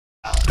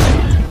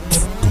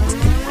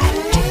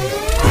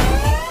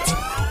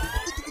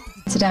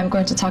Today I'm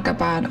going to talk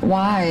about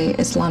why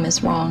Islam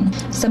is wrong.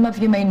 Some of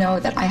you may know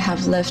that I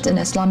have lived in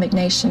Islamic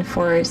nation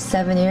for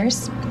 7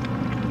 years,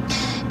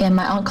 and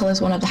my uncle is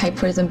one of the high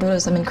priests in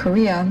Buddhism in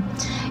Korea,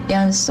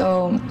 and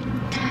so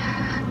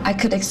I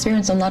could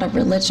experience a lot of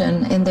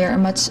religion, and there are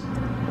much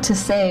to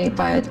say,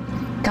 but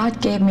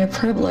God gave me a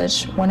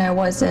privilege when I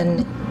was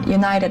in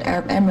United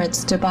Arab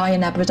Emirates, Dubai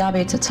and Abu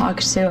Dhabi, to talk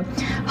to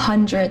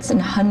hundreds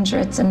and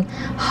hundreds and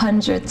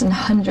hundreds and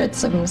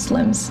hundreds of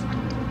Muslims.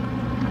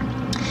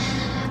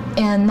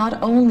 And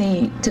not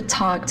only to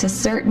talk to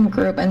certain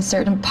group and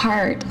certain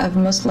part of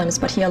Muslims,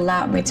 but he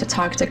allowed me to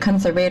talk to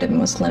conservative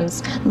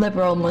Muslims,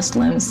 liberal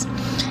Muslims,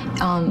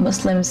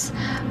 Muslims,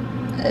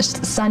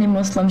 Sunni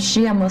Muslims,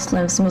 Shia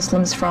Muslims,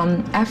 Muslims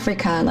from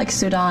Africa like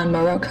Sudan,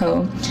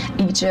 Morocco,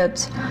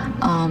 Egypt,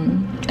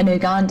 and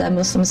Uganda,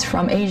 Muslims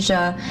from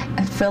Asia,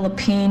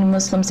 Philippine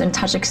Muslims in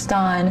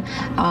Tajikistan,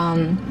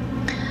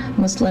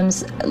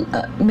 Muslims,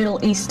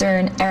 Middle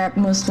Eastern, Arab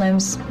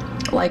Muslims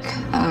like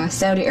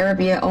Saudi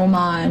Arabia,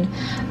 Oman,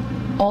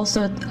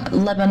 also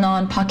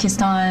Lebanon,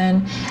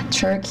 Pakistan,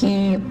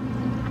 Turkey,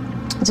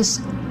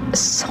 just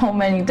so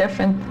many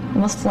different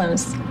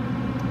Muslims.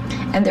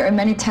 And there are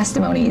many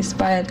testimonies,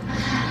 but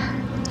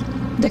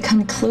the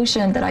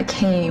conclusion that I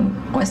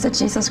came was that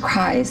Jesus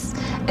Christ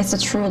is the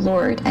true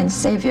Lord and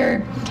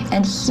Savior,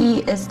 and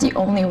He is the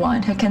only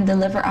one who can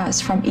deliver us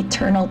from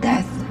eternal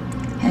death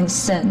and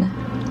sin.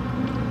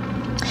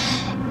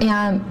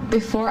 And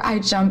before I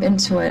jump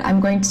into it, I'm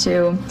going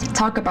to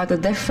talk about the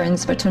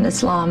difference between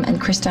Islam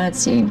and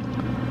Christianity.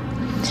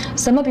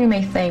 Some of you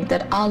may think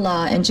that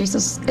Allah and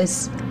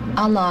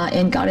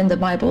God in the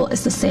Bible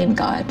is the same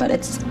God, but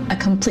it's a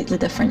completely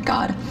different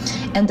God.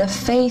 And the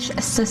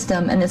faith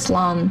system in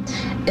Islam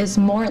is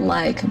more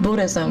like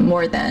Buddhism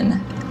more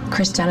than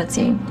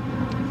Christianity.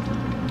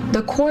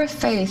 The core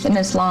faith in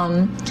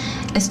Islam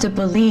is to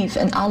believe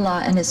in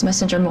Allah and His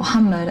Messenger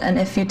Muhammad, and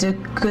if you do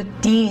good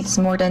deeds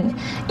more than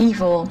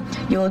evil,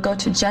 you will go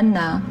to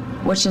Jannah,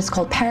 which is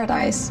called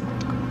paradise.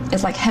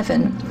 It's like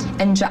heaven,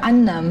 and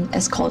Jahannam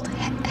is called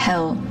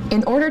hell.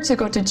 In order to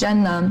go to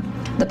Jannah,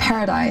 the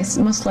paradise,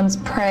 Muslims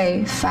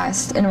pray,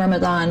 fast in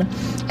Ramadan,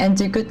 and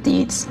do good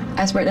deeds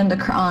as written in the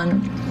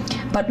Quran.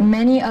 But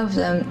many of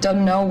them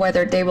don't know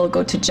whether they will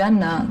go to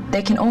Jannah.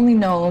 They can only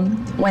know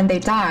when they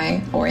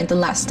die or in the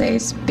last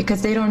days,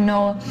 because they don't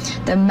know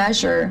the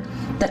measure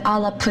that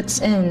Allah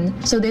puts in.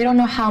 So they don't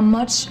know how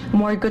much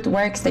more good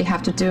works they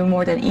have to do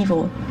more than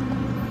evil.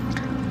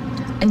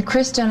 In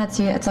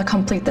Christianity, it's a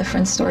complete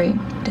different story.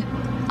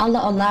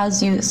 Allah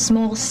allows you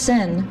small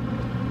sin,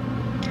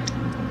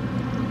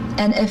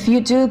 and if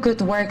you do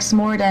good works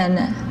more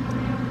than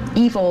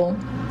evil,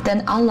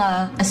 then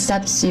Allah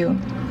accepts you.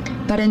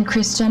 But in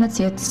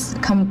Christianity, it's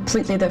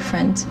completely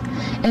different.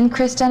 In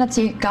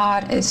Christianity,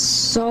 God is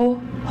so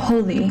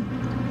holy,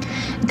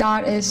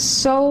 God is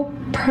so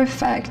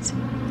perfect,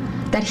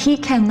 that He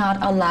cannot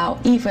allow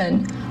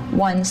even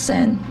one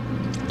sin,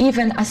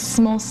 even a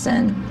small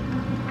sin.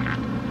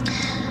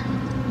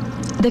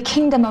 The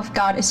kingdom of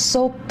God is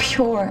so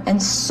pure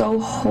and so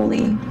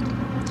holy.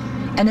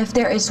 And if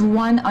there is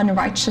one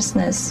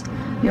unrighteousness,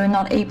 you're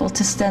not able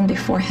to stand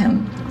before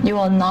Him.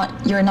 You're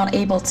not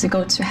able to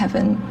go to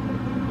heaven.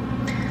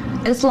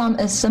 Islam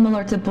is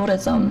similar to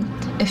Buddhism.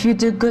 If you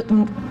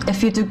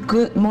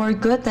do more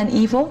good than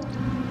evil,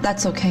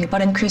 that's okay.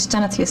 But in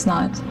Christianity, it's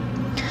not.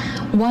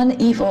 One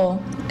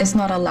evil is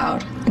not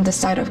allowed in the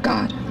sight of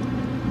God.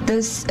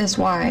 This is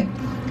why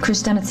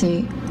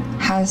Christianity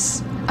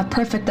has a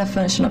perfect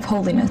definition of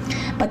holiness.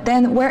 But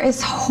then where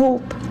is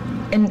hope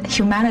in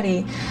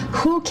humanity?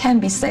 Who can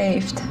be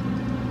saved?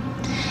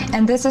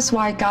 And this is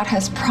why God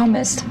has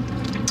promised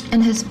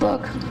in His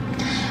book,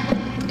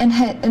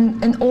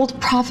 in old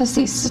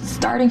prophecies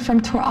starting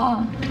from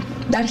Torah,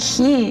 that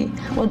He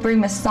will bring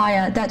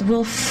Messiah that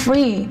will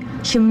free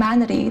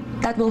humanity,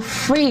 that will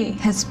free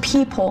His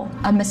people,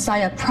 a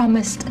Messiah,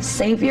 promised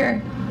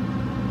Savior.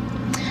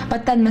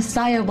 But that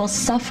Messiah will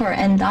suffer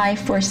and die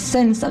for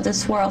sins of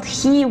this world.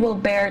 He will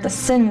bear the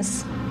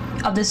sins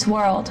of this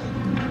world.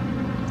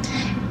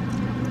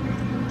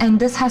 And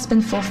this has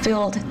been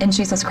fulfilled in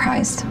Jesus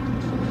Christ.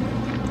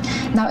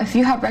 Now, if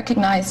you have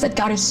recognized that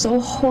God is so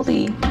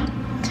holy,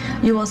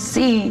 you will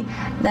see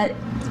that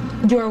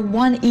your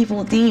one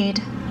evil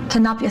deed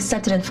cannot be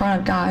accepted in front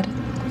of God.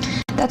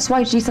 That's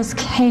why Jesus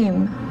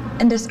came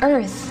in this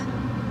earth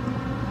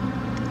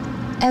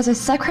as a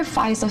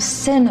sacrifice of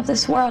sin of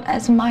this world,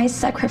 as my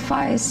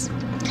sacrifice.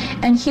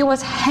 And He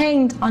was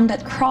hanged on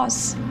that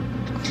cross.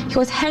 He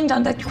was hanged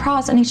on that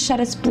cross, and He shed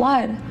His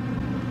blood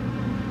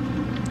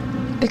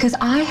because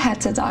I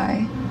had to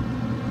die.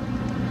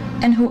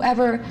 And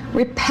whoever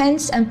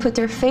repents and put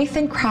their faith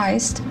in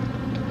Christ,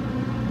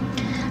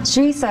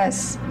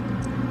 Jesus,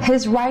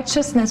 His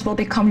righteousness will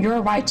become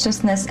your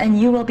righteousness, and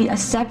you will be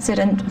accepted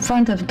in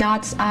front of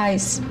God's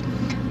eyes,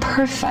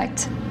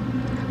 perfect,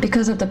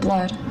 because of the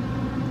blood.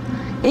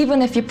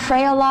 Even if you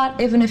pray a lot,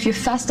 even if you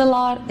fast a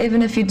lot,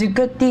 even if you do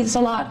good deeds a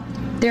lot,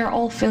 they're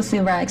all filthy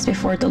rags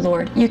before the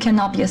Lord. You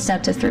cannot be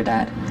accepted through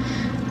that.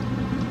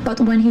 But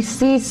when He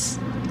sees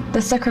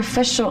the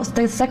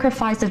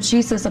sacrifice of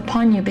Jesus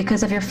upon you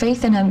because of your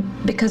faith in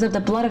him, because of the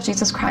blood of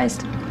Jesus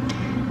Christ,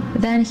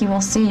 then he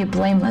will see you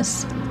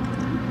blameless,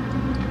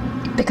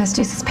 because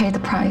Jesus paid the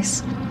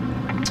price.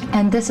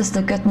 And this is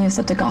the good news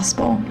of the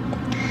gospel.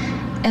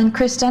 And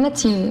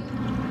Christianity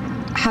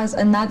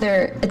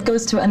it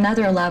goes to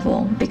another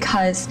level,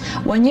 because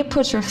when you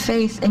put your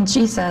faith in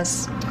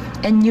Jesus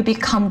and you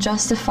become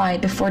justified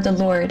before the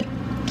Lord,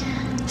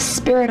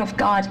 Spirit of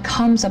God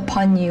comes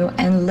upon you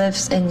and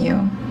lives in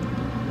you.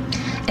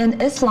 In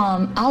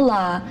Islam,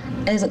 Allah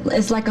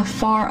is like a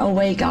far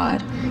away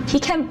God. He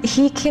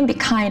can be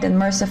kind and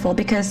merciful,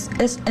 because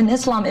in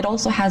Islam it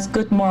also has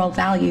good moral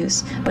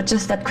values, but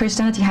just that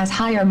Christianity has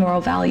higher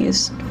moral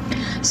values.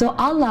 So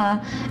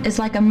Allah is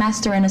like a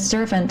master and a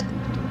servant.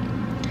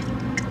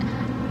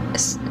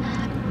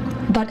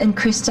 But in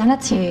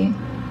Christianity,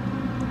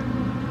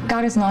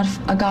 God is not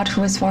a God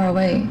who is far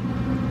away.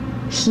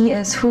 He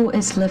is who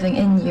is living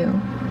in you.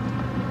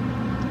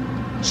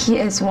 He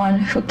is one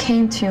who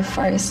came to you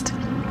first.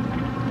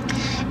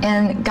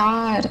 And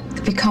God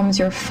becomes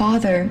your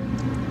father,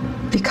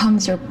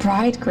 becomes your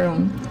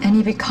bridegroom, and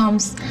he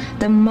becomes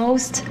the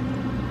most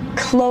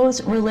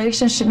close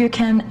relationship you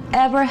can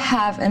ever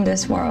have in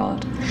this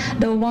world.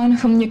 The one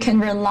whom you can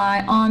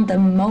rely on the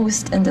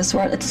most in this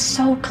world. It's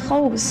so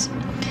close.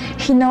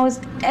 He knows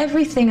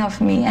everything of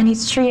me, and he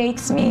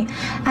treats me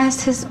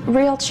as his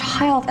real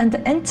child, and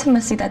the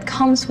intimacy that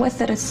comes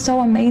with it is so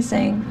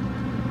amazing.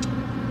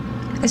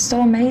 It's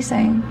so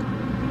amazing.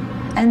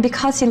 And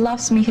because he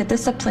loves me, he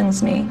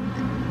disciplines me.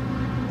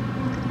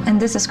 And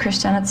this is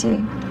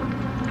Christianity.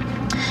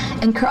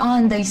 In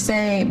Quran, they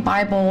say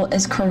Bible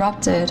is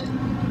corrupted.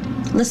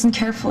 Listen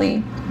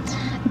carefully.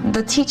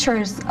 The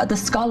teachers, the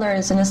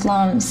scholars in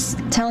Islam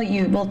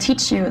will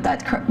teach you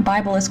that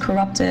Bible is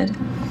corrupted.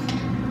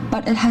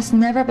 But it has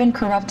never been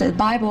corrupted.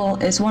 Bible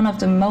is one of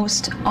the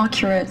most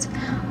accurate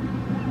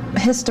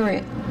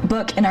history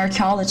book in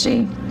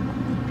archaeology.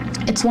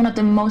 It's one of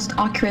the most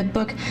accurate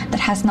book that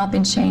has not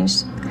been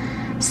changed.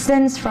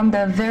 Since from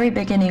the very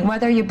beginning,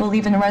 whether you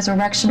believe in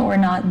resurrection or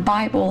not,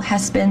 Bible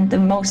has been the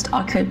most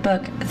accurate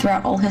book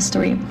throughout all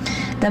history.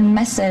 The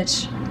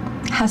message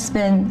has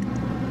been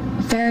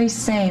very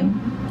same.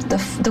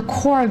 The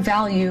core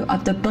value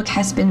of the book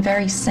has been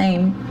very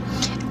same,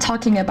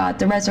 talking about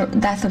the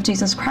death of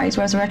Jesus Christ,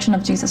 resurrection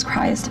of Jesus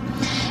Christ.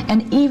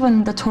 And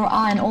even the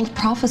Torah and old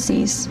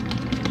prophecies,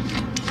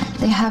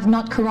 they have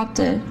not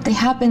corrupted. They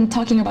have been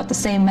talking about the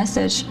same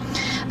message.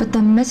 But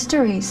the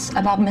mysteries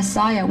about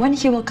Messiah, when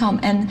he will come,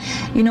 and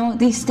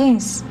these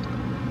things,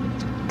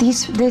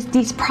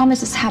 these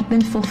promises have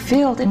been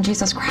fulfilled in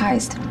Jesus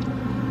Christ.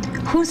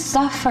 Who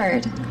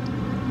suffered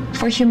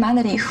for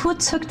humanity? Who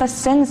took the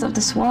sins of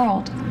this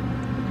world?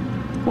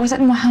 Was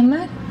it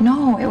Muhammad?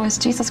 No, it was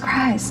Jesus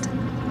Christ.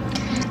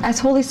 As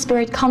Holy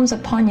Spirit comes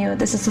upon you,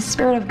 this is the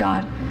Spirit of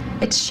God.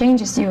 It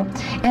changes you.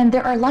 And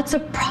there are lots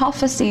of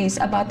prophecies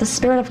about the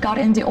Spirit of God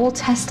in the Old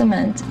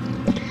Testament.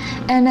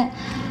 And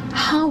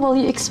how will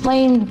you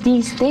explain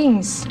these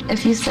things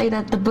if you say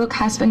that the book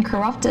has been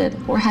corrupted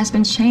or has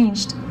been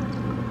changed?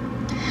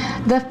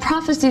 The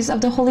prophecies of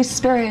the Holy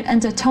Spirit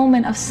and the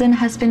atonement of sin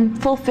has been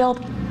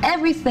fulfilled,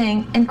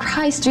 everything in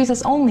Christ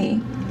Jesus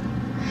only.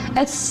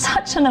 It's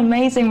such an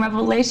amazing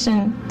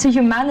revelation to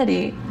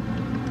humanity.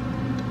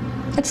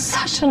 It's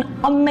such an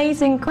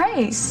amazing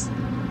grace.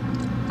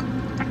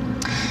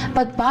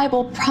 But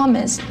Bible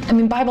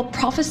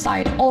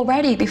prophesied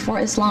already before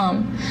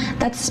Islam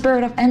that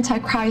spirit of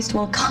Antichrist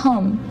will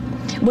come,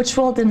 which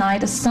will deny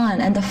the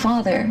Son and the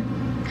Father.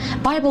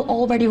 Bible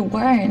already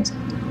warned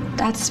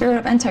that spirit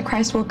of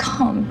Antichrist will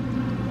come.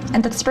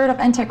 And that spirit of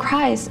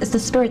Antichrist is the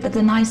spirit that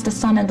denies the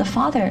Son and the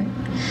Father.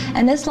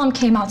 And Islam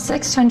came out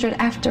 600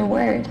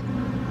 afterward.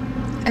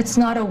 It's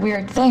not a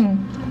weird thing,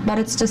 but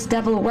it's just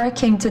devil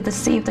working to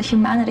deceive the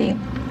humanity.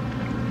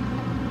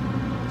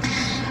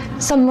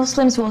 Some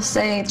Muslims will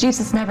say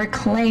Jesus never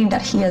claimed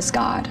that he is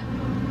God.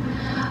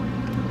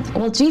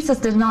 Well, Jesus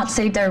did not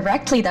say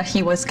directly that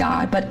he was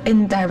God, but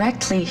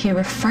indirectly he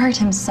referred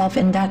himself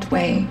in that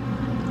way.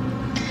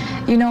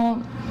 He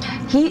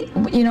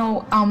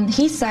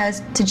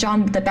says to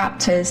John the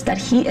Baptist that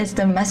he is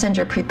the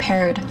messenger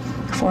prepared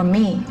for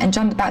me. And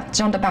John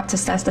the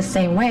Baptist says the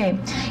same way.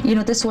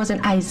 This was in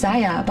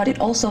Isaiah, but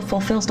it also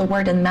fulfills the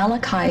word in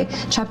Malachi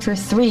chapter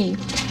 3,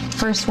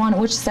 verse 1,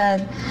 which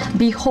said,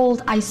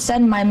 "Behold, I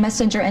send my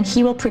messenger, and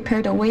he will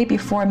prepare the way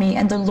before me,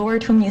 and the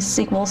Lord whom you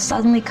seek will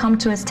suddenly come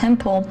to his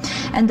temple,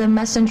 and the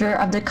messenger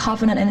of the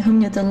covenant in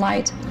whom you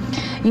delight."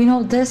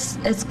 This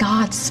is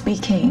God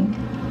speaking.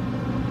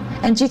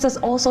 And Jesus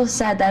also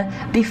said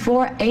that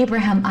before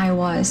Abraham I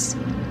was.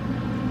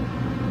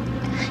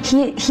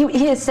 He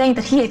is saying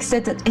that he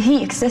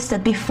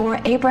existed before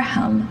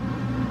Abraham.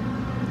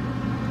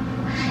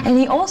 And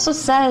he also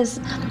says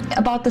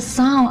about the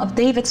Psalm of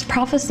David's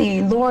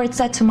prophecy, "Lord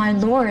said to my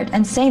Lord,"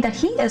 and saying that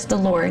he is the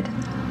Lord.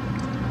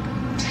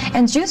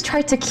 And Jews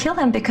tried to kill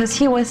him because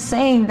he was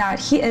saying that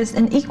he is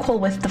an equal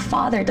with the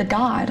Father, the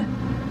God.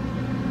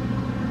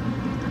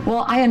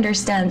 Well, I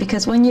understand,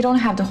 because when you don't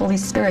have the Holy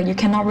Spirit, you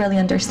cannot really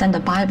understand the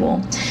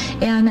Bible.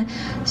 And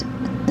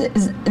Dr.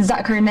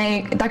 Zakir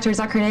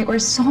Naik, or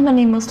so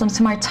many Muslims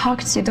whom I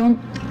talk to, don't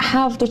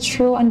have the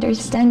true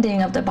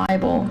understanding of the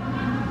Bible.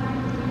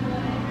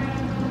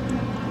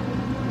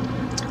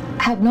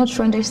 Have no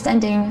true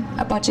understanding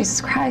about Jesus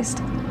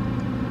Christ.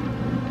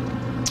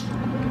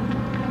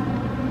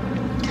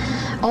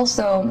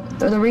 Also,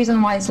 the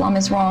reason why Islam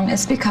is wrong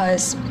is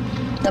because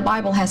the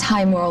Bible has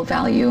high moral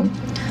value.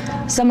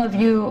 Some of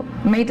you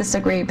may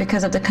disagree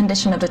because of the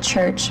condition of the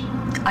church.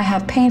 I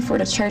have pain for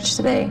the church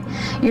today.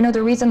 You know,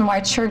 the reason why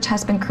church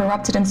has been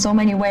corrupted in so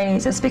many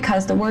ways is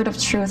because the word of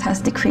truth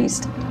has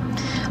decreased.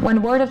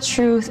 When word of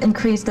truth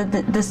increased,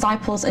 the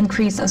disciples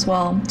increased as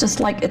well, just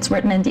like it's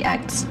written in the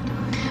Acts.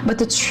 But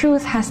the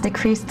truth has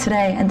decreased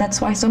today, and that's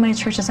why so many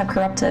churches are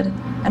corrupted.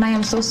 And I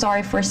am so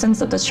sorry for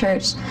sins of the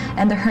church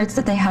and the hurts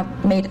that they have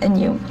made in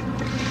you.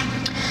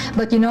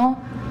 But you know,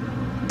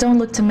 don't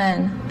look to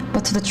men,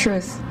 but to the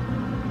truth.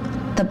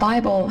 The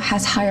Bible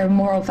has higher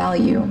moral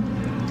value,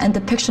 and the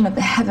depiction of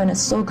the heaven is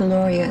so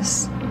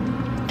glorious.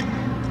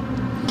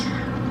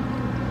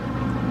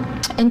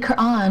 In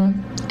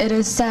Quran, it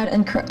is said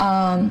in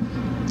Quran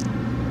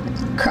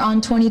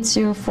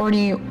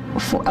 22:40,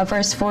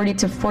 verse 40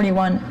 to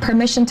 41,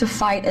 permission to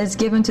fight is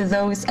given to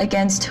those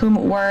against whom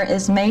war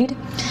is made,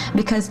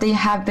 because they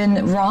have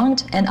been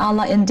wronged, and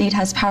Allah indeed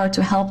has power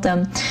to help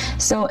them.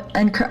 So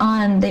in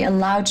Quran, they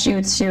allowed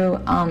you to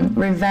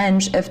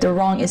revenge if the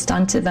wrong is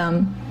done to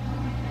them.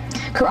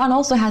 Quran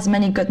also has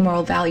many good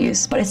moral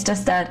values, but it's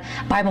just that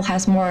Bible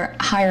has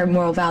higher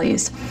moral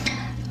values.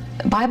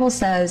 Bible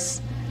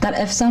says that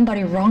if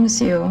somebody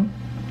wrongs you,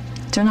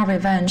 do not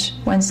revenge.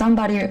 When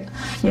somebody,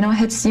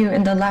 hits you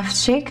in the left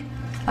cheek,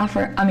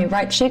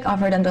 right cheek,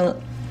 offer them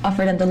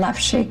the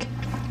left cheek.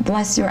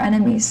 Bless your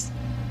enemies.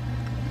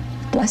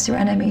 Bless your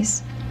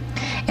enemies.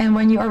 And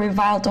when you are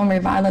reviled, don't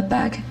revile it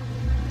back,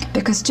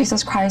 because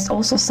Jesus Christ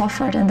also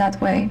suffered in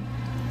that way,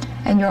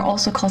 and you're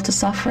also called to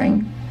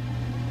suffering.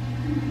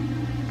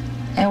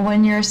 And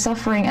when you're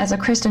suffering as a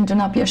Christian, do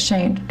not be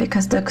ashamed,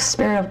 because the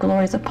Spirit of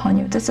glory is upon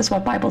you. This is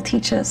what Bible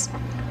teaches.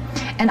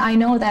 And I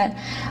know that,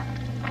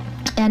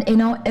 and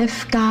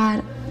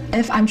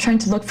if I'm trying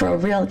to look for a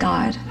real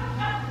God,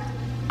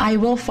 I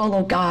will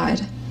follow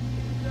God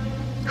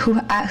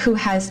who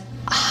has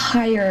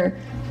higher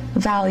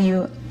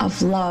value of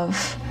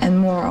love and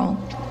moral,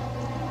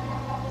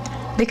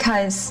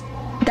 because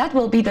that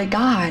will be the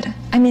God.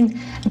 I mean,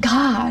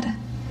 God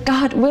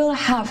will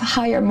have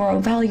higher moral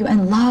value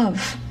and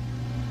love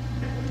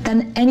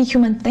than any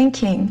human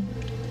thinking.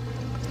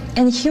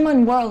 In the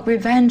human world,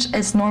 revenge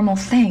is a normal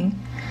thing,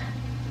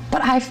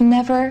 but I've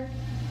never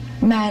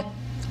met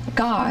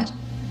God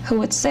who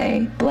would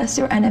say, bless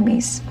your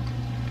enemies.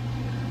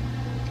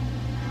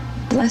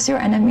 Bless your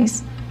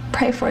enemies,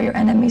 pray for your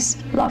enemies,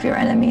 love your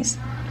enemies.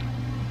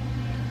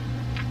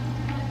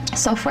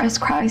 Suffer as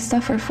Christ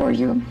suffered for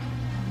you.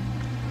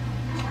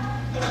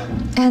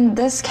 And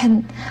this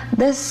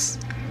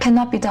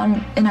cannot be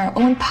done in our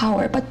own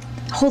power, but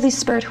Holy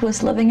Spirit who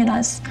is living in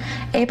us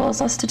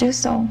enables us to do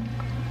so.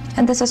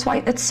 And this is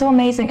why it's so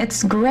amazing.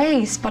 It's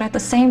grace, but at the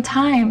same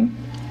time,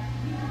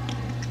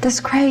 this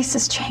grace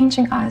is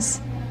changing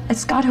us.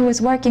 It's God who is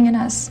working in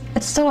us.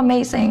 It's so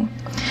amazing.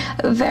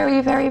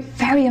 Very, very,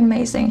 very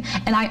amazing.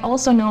 And I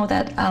also know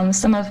that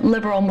some of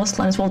liberal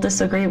Muslims will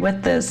disagree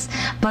with this,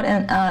 but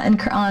in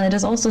Quran it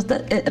is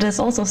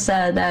also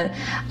said that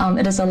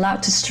it is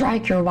allowed to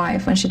strike your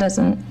wife when she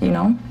doesn't,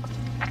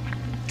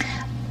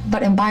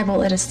 But in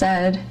Bible it is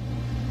said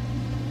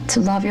to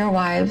love your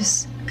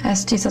wives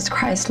as Jesus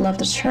Christ loved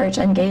the church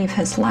and gave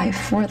his life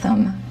for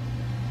them.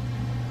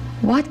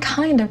 What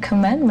kind of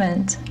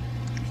commandment?